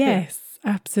them? Yes,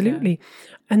 absolutely.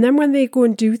 Yeah. And then when they go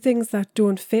and do things that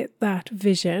don't fit that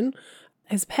vision,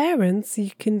 as parents,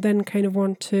 you can then kind of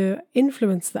want to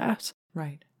influence that.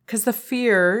 Right. Because the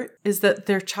fear is that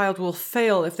their child will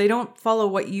fail. If they don't follow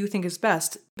what you think is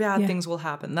best, bad things will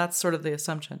happen. That's sort of the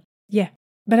assumption. Yeah.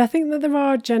 But I think that there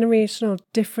are generational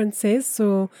differences.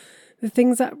 So the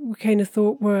things that we kind of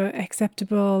thought were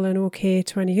acceptable and okay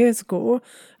 20 years ago,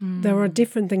 there are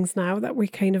different things now that we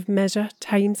kind of measure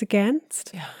times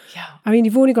against. Yeah. I mean,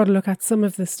 you've only got to look at some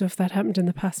of the stuff that happened in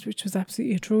the past, which was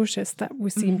absolutely atrocious, that we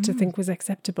seem to think was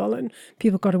acceptable and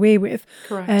people got away with.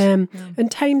 Correct. And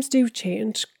times do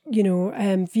change, you know,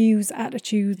 views,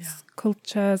 attitudes,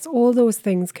 cultures, all those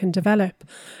things can develop.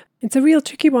 It's a real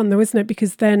tricky one though, isn't it?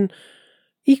 Because then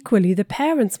equally, the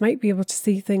parents might be able to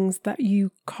see things that you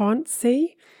can't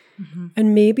see.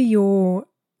 And maybe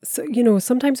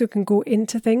sometimes you can go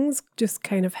into things just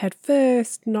kind of head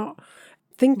first, not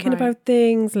thinking about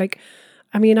things. Like,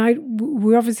 I mean,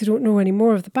 we obviously don't know any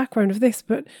more of the background of this,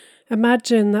 but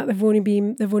imagine that they've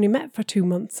only met for 2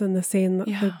 months and they're saying that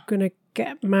they're going to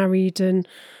get married, and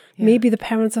maybe the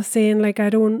parents are saying like,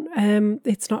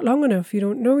 it's not long enough. You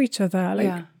don't know each other.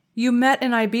 Like, you met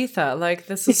in Ibiza, like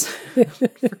this is,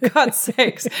 for God's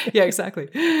sakes. Yeah, exactly.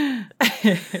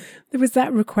 There was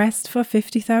that request for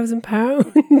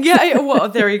 £50,000. Yeah, well,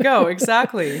 there you go,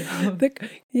 exactly.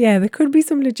 There could be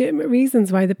some legitimate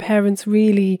reasons why the parents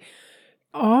really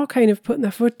are kind of putting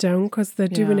their foot down because they're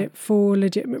doing it for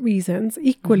legitimate reasons.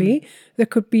 Equally, there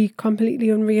could be completely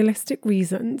unrealistic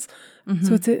reasons.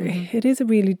 So it is a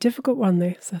really difficult one,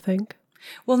 this, I think.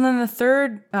 Well, and then the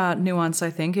third nuance, I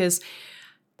think, is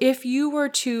if you were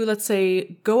to, let's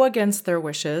say, go against their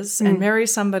wishes and marry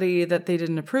somebody that they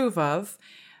didn't approve of,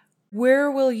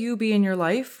 where will you be in your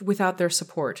life without their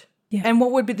support? Yeah. And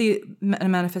what would be the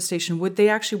manifestation? Would they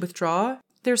actually withdraw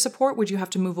their support? Would you have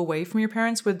to move away from your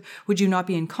parents? Would you not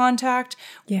be in contact?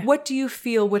 Yeah. What do you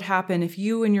feel would happen if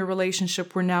you and your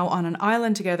relationship were now on an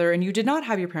island together and you did not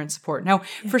have your parents' support? Now,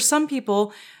 for some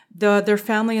people, their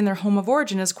family and their home of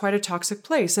origin is quite a toxic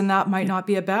place, and that might not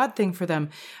be a bad thing for them.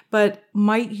 But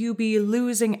might you be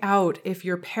losing out if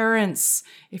you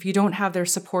don't have their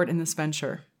support in this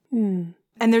venture? And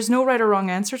there's no right or wrong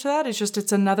answer to that.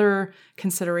 It's another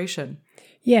consideration.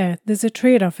 Yeah, there's a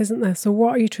trade-off, isn't there? So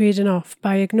what are you trading off?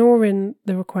 By ignoring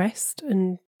the request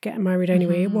and getting married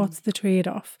anyway, what's the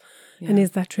trade-off? Yeah. And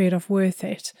is that trade-off worth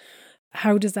it?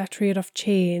 How does that trade-off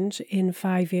change in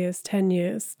 5 years, 10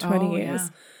 years, 20 years? Yeah.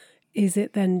 Is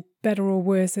it then better or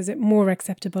worse? Is it more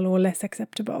acceptable or less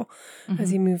acceptable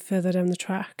as you move further down the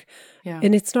track? Yeah.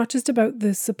 And it's not just about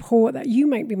the support that you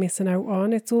might be missing out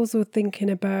on. It's also thinking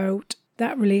about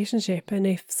that relationship. And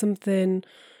if something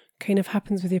kind of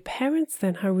happens with your parents,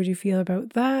 then how would you feel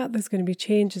about that? There's going to be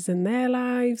changes in their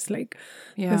lives.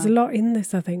 There's a lot in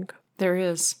this, I think. There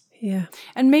is. Yeah.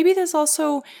 And maybe there's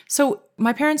also, so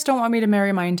my parents don't want me to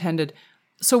marry my intended.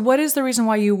 So what is the reason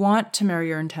why you want to marry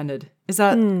your intended? Is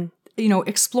that,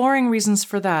 exploring reasons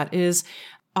for that is,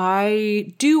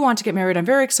 I do want to get married. I'm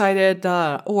very excited.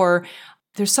 Or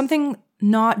there's something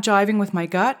not jiving with my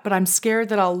gut, but I'm scared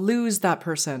that I'll lose that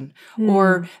person.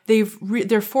 Or they're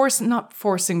not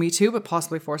forcing me to, but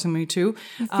possibly forcing me to.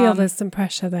 You feel there's some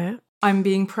pressure there. I'm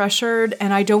being pressured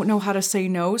and I don't know how to say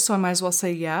no, so I might as well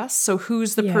say yes. So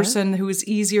who's the person who is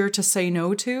easier to say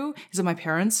no to? Is it my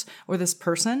parents or this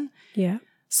person? Yeah.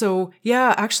 So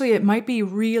actually it might be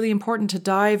really important to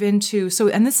dive into,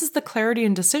 and this is the clarity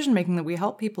and decision making that we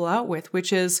help people out with,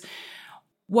 which is,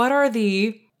 what are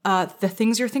the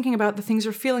things you're thinking about, the things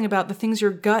you're feeling about, the things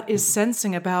your gut is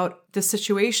sensing about the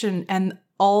situation and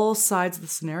all sides of the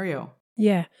scenario.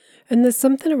 Yeah. And there's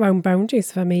something around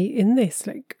boundaries for me in this,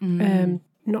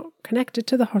 not connected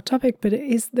to the hot topic, but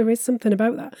there is something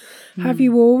about that. Have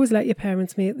you always let your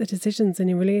parents make the decisions in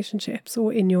your relationships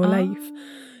or in your life?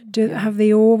 Have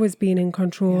they always been in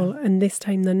control and this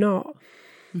time they're not?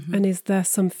 And is there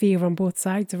some fear on both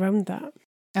sides around that?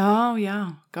 Oh,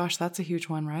 yeah. Gosh, that's a huge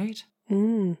one, right?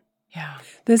 Yeah.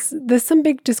 There's some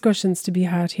big discussions to be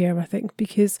had here, I think,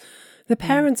 because the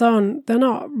parents they're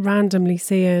not randomly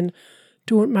saying,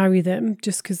 don't marry them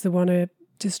just because they want to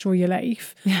destroy your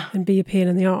life and be a pain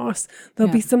in the arse.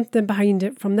 There'll be something behind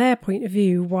it from their point of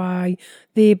view, why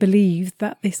they believe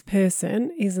that this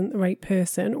person isn't the right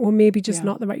person, or maybe just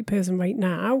not the right person right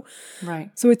now. Right.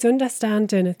 So it's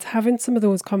understanding, it's having some of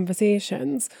those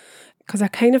conversations, because I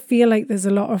kind of feel like there's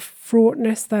a lot of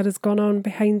fraughtness that has gone on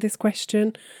behind this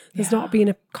question. There's not been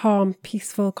a calm,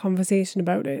 peaceful conversation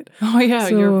about it. Oh, yeah,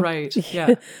 you're right.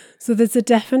 Yeah. So there's a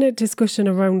definite discussion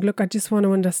around, look, I just want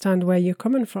to understand where you're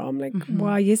coming from.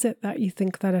 Why is it that you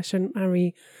think that I shouldn't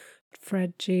marry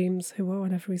Fred James,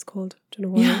 whatever he's called? Don't know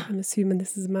why. Yeah. I'm assuming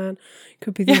this is a man.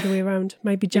 Could be the other way around.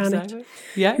 Might be Janet. Exactly.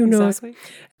 Yeah, who knows? Exactly.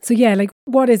 So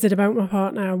what is it about my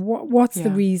partner? What's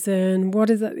the reason? What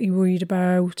is it you're worried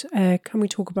about? Can we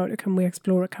talk about it? Can we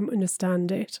explore it? Can we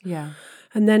understand it? Yeah.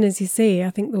 And then, as you say, I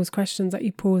think those questions that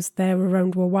you posed there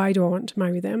around, well, why do I want to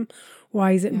marry them?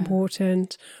 Why is it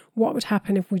important? What would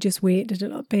happen if we just waited a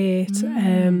little bit?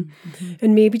 And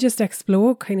maybe just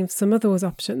explore kind of some of those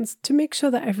options to make sure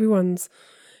that everyone's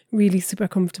really super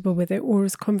comfortable with it, or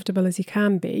as comfortable as you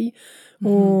can be.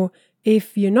 Or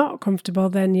if you're not comfortable,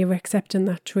 then you're accepting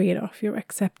that trade-off. You're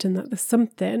accepting that there's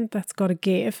something that's got to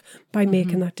give by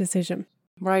making that decision.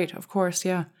 Right, of course,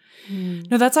 yeah.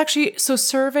 No, that's actually, so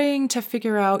surveying to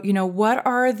figure out, what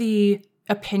are the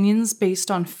opinions based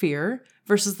on fear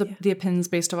versus the opinions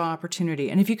based on opportunity.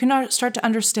 And if you can start to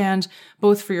understand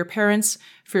both for your parents,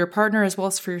 for your partner, as well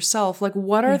as for yourself,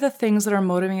 what are the things that are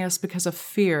motivating us because of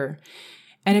fear?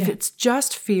 And if it's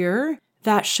just fear,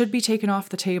 that should be taken off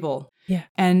the table. Yeah.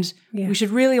 And we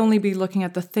should really only be looking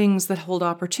at the things that hold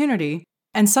opportunity.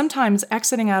 And sometimes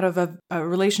exiting out of a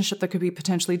relationship that could be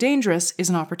potentially dangerous is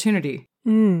an opportunity.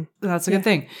 That's a good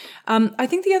thing. I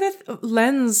think the other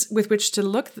lens with which to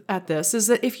look at this is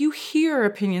that if you hear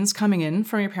opinions coming in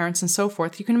from your parents and so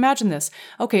forth, you can imagine this.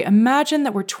 Okay, imagine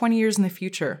that we're 20 years in the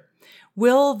future.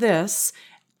 Will this,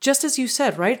 just as you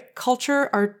said, right?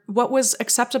 Culture, what was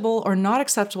acceptable or not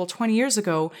acceptable 20 years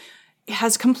ago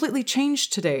has completely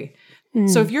changed today.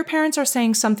 So if your parents are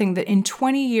saying something that in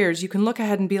 20 years, you can look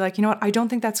ahead and be like, you know what, I don't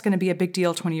think that's going to be a big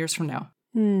deal 20 years from now.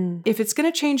 If it's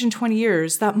going to change in 20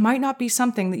 years, that might not be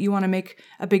something that you want to make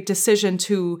a big decision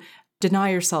to deny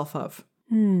yourself of.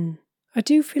 I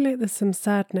do feel like there's some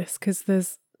sadness because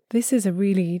this is a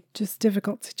really just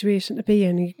difficult situation to be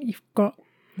in. You've got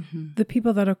the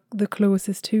people that are the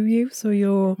closest to you. So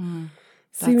your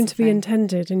soon to be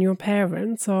intended and your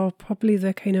parents are probably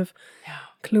the kind of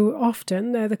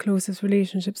often they're the closest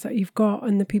relationships that you've got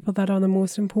and the people that are the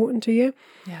most important to you.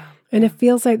 Yeah. And it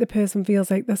feels like the person feels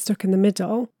like they're stuck in the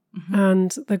middle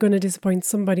and they're going to disappoint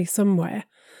somebody somewhere.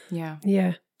 Yeah.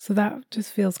 Yeah. So that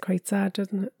just feels quite sad,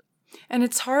 doesn't it? And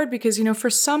it's hard because, you know, for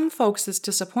some folks it's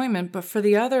disappointment, but for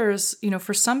the others, you know,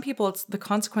 for some people it's the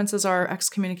consequences are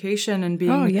excommunication and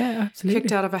being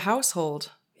kicked out of a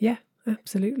household. Yeah,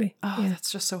 absolutely. Oh,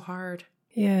 that's just so hard.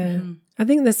 Yeah. I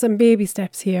think there's some baby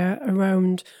steps here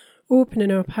around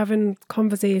opening up, having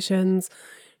conversations,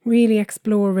 really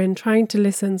exploring, trying to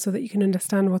listen so that you can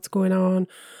understand what's going on,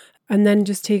 and then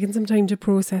just taking some time to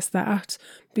process that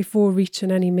before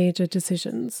reaching any major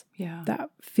decisions. Yeah. That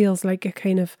feels like a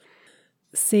kind of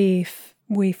safe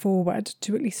way forward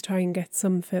to at least try and get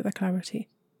some further clarity.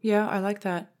 Yeah, I like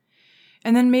that.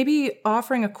 And then maybe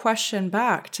offering a question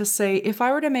back to say, if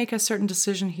I were to make a certain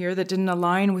decision here that didn't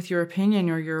align with your opinion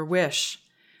or your wish,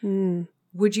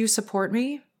 would you support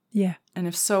me? Yeah. And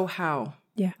if so, how?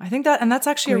 Yeah. I think that, and that's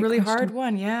actually Great a really question. hard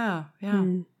one. Yeah. Yeah.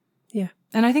 Yeah.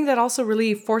 And I think that also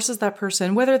really forces that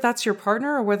person, whether that's your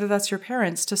partner or whether that's your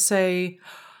parents, to say,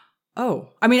 oh,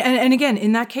 I mean, and again,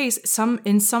 in that case,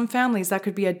 in some families, that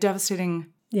could be a devastating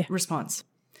response.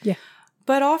 Yeah.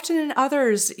 But often in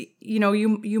others, you know,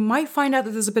 you might find out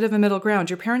that there's a bit of a middle ground.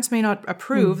 Your parents may not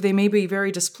approve. They may be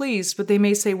very displeased, but they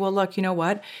may say, well, look, you know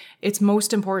what? It's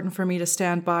most important for me to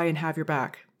stand by and have your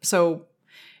back. So,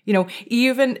 you know,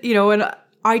 even, you know, and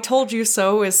I told you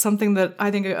so is something that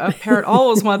I think a parent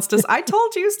always wants to, I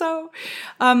told you so.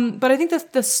 But I think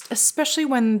that this, especially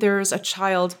when there's a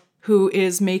child who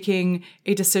is making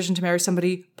a decision to marry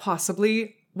somebody,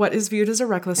 possibly what is viewed as a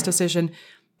reckless decision,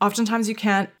 oftentimes you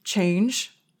can't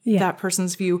change that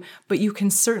person's view, but you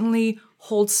can certainly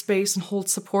hold space and hold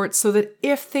support so that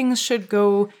if things should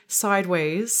go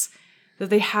sideways,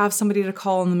 that they have somebody to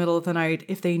call in the middle of the night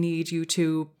if they need you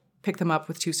to pick them up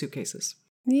with 2 suitcases.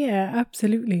 Yeah,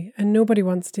 absolutely. And nobody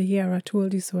wants to hear I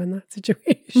told you so in that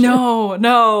situation.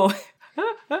 No.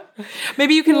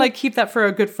 Maybe you can like keep that for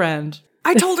a good friend.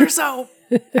 I told her so.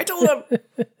 I told him.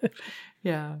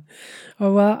 Yeah.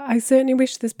 Oh, well, I certainly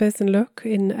wish this person luck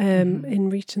in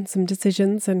reaching some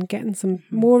decisions and getting some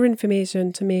more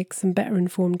information to make some better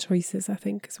informed choices, I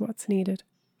think, is what's needed.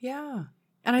 Yeah.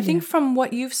 And I think from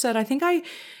what you've said, I think I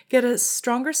get a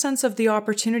stronger sense of the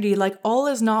opportunity, like all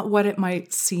is not what it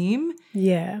might seem.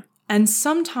 Yeah. And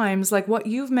sometimes, like what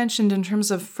you've mentioned in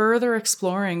terms of further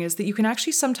exploring, is that you can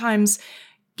actually sometimes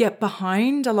get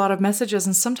behind a lot of messages,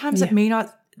 and sometimes it may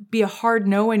not be a hard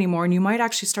no anymore, and you might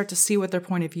actually start to see what their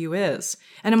point of view is.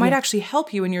 And it might actually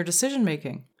help you in your decision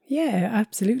making. Yeah,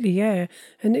 absolutely, yeah.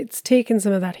 And it's taken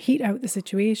some of that heat out of the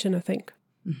situation, I think.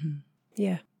 Mm-hmm.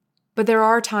 Yeah. But there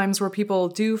are times where people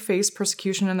do face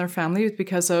persecution in their family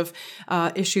because of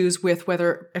issues with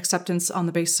whether acceptance on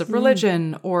the basis of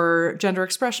religion or gender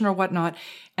expression or whatnot.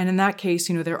 And in that case,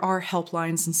 you know, there are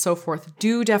helplines and so forth.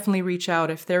 Do definitely reach out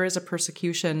if there is a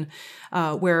persecution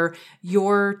where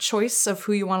your choice of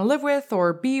who you want to live with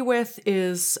or be with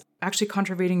is actually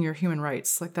contravening your human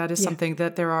rights. Like that is something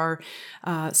that there are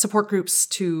support groups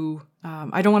to,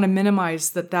 I don't want to minimize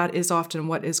that is often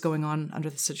what is going on under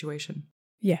the situation.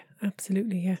 Yeah,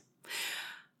 absolutely, yeah.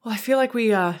 Well, I feel like we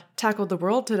tackled the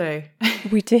world today.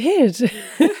 We did.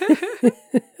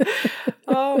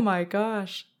 Oh my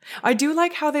gosh. I do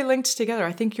like how they linked together.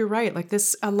 I think you're right. Like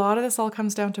this, a lot of this all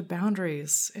comes down to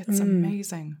boundaries. It's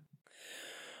amazing.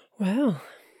 Well,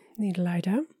 need to lie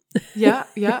down. Yeah.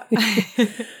 I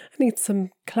need some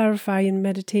clarifying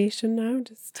meditation now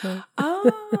just to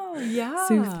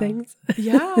soothe things.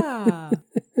 Yeah.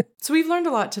 So we've learned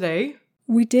a lot today.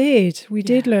 We did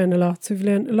learn a lot. So we've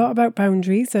learned a lot about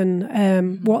boundaries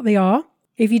and what they are.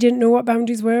 If you didn't know what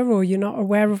boundaries were or you're not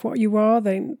aware of what you are,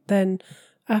 then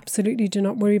absolutely do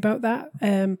not worry about that.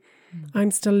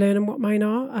 I'm still learning what mine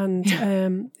are,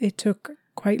 and it took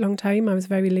quite a long time. I was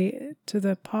very late to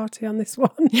the party on this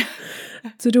one.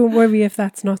 So don't worry if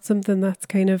that's not something that's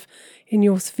kind of in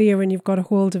your sphere and you've got a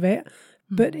hold of it.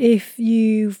 But if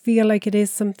you feel like it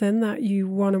is something that you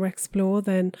want to explore,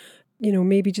 then you know,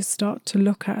 maybe just start to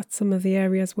look at some of the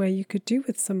areas where you could do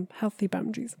with some healthy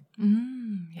boundaries.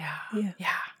 Yeah.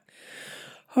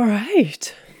 All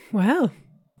right. Well,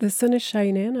 the sun is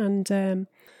shining and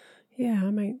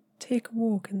I might take a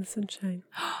walk in the sunshine.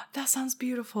 That sounds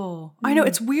beautiful. I know,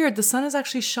 it's weird. The sun is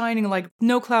actually shining like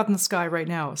no cloud in the sky right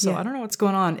now. So I don't know what's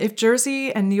going on. If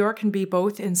Jersey and New York can be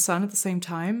both in sun at the same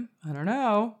time, I don't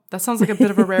know. That sounds like a bit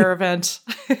of a rare event.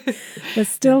 There's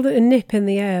still a nip in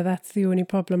the air. That's the only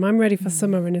problem. I'm ready for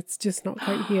summer and it's just not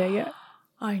quite here yet.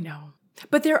 I know.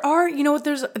 But there are,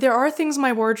 there are things in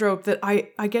my wardrobe that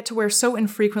I get to wear so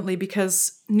infrequently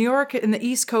because New York and the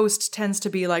East Coast tends to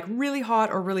be like really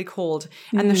hot or really cold.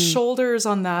 And the shoulders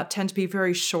on that tend to be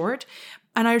very short.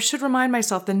 And I should remind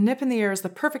myself the nip in the air is the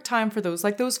perfect time for those,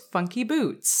 like those funky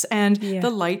boots and the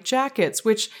light jackets,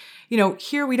 which,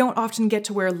 here we don't often get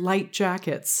to wear light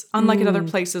jackets, unlike in other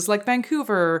places like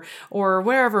Vancouver or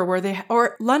wherever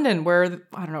or London, where,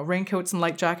 I don't know, raincoats and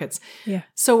light jackets. Yeah.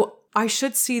 So I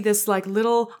should see this like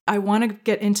I want to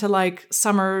get into like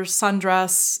summer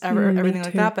sundress, everything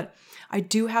like that. But I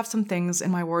do have some things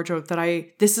in my wardrobe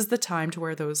that this is the time to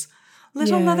wear those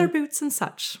little leather boots and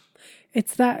such.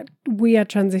 It's that weird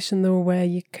transition, though, where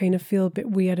you kind of feel a bit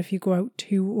weird if you go out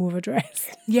too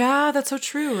overdressed. Yeah, that's so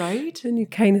true, right? And you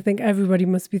kind of think everybody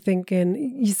must be thinking,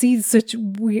 you see such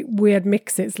weird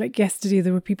mixes. Like yesterday,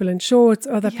 there were people in shorts,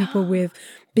 other people with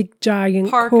big giant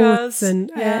Parkas, coats and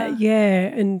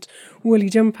and woolly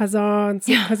jumpers on,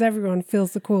 because everyone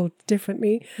feels the cold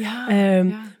differently.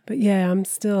 But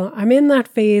I'm in that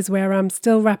phase where I'm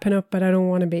still wrapping up, but I don't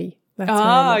want to be.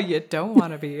 You don't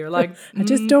want to be. You're like, I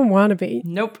just don't want to be.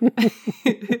 Nope.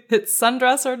 It's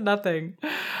sundress or nothing.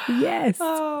 Yes.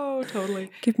 Oh,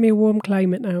 totally. Give me a warm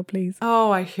climate now, please.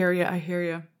 Oh, I hear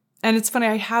you. And it's funny,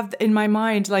 I have in my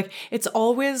mind, like, it's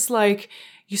always like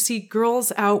you see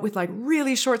girls out with like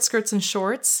really short skirts and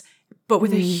shorts, but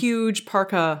with a huge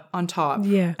parka on top.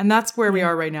 Yeah. And that's where we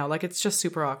are right now. Like, it's just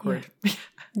super awkward.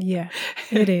 Yeah,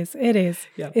 it is.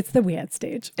 Yeah. It's the weird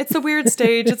stage. It's the weird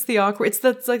stage. It's the awkward.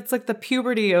 It's like the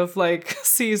puberty of like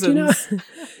seasons. Do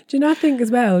you not think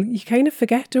as well? You kind of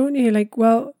forget, don't you? Like,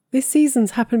 well, this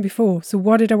season's happened before, so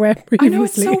what did I wear previously? I know,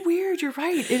 it's so weird. You're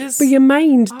right. It is. But your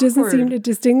mind doesn't awkward. seem to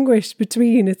distinguish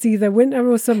between it's either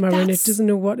winter or summer, and it doesn't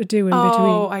know what to do in between.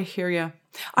 Oh, I hear you.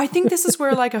 I think this is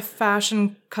where like a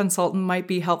fashion consultant might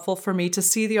be helpful for me to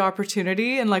see the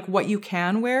opportunity and like what you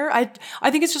can wear. I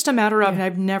think it's just a matter of, and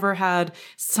I've never had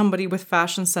somebody with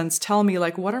fashion sense tell me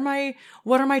like, what are my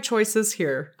choices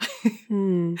here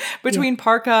between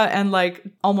parka and like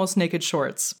almost naked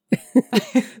shorts.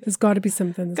 There's got to be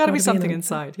something. There's got to be something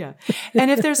inside. Yeah. And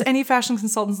if there's any fashion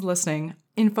consultants listening,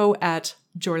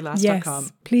 info@geordielass.com.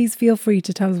 Yes, please feel free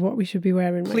to tell us what we should be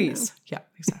wearing. Please. Right now. Yeah,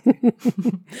 exactly.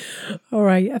 All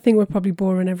right. I think we're probably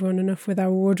boring everyone enough with our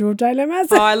wardrobe dilemmas.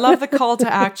 Oh, I love the call to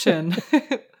action.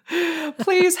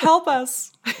 Please help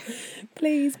us.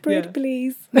 Please,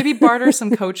 please. Maybe barter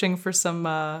some coaching for some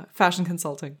fashion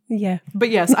consulting. Yeah. But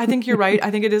yes, I think you're right. I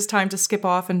think it is time to skip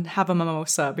off and have a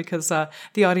mimosa because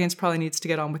the audience probably needs to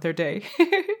get on with their day.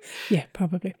 Yeah,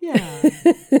 probably. Yeah.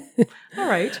 All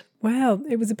right. Well,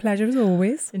 it was a pleasure as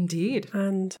always. Indeed.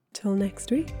 And till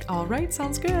next week. All right.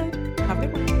 Sounds good. Have a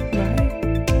good one. Bye.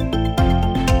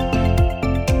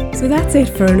 So that's it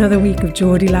for another week of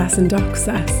Geordie Lass and Doc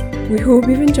Sass. We hope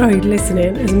you've enjoyed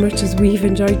listening as much as we've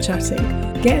enjoyed chatting.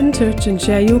 Get in touch and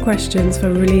share your questions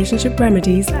for relationship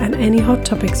remedies and any hot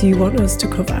topics you want us to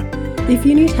cover. If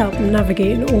you need help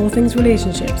navigating all things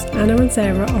relationships, Anna and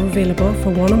Sarah are available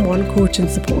for one-on-one coaching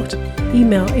support.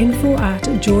 Email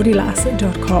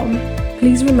info@geordielass.com.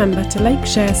 Please remember to like,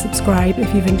 share, subscribe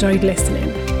if you've enjoyed listening.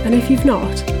 And if you've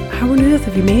not, how on earth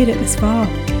have you made it this far?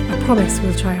 I promise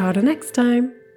we'll try harder next time.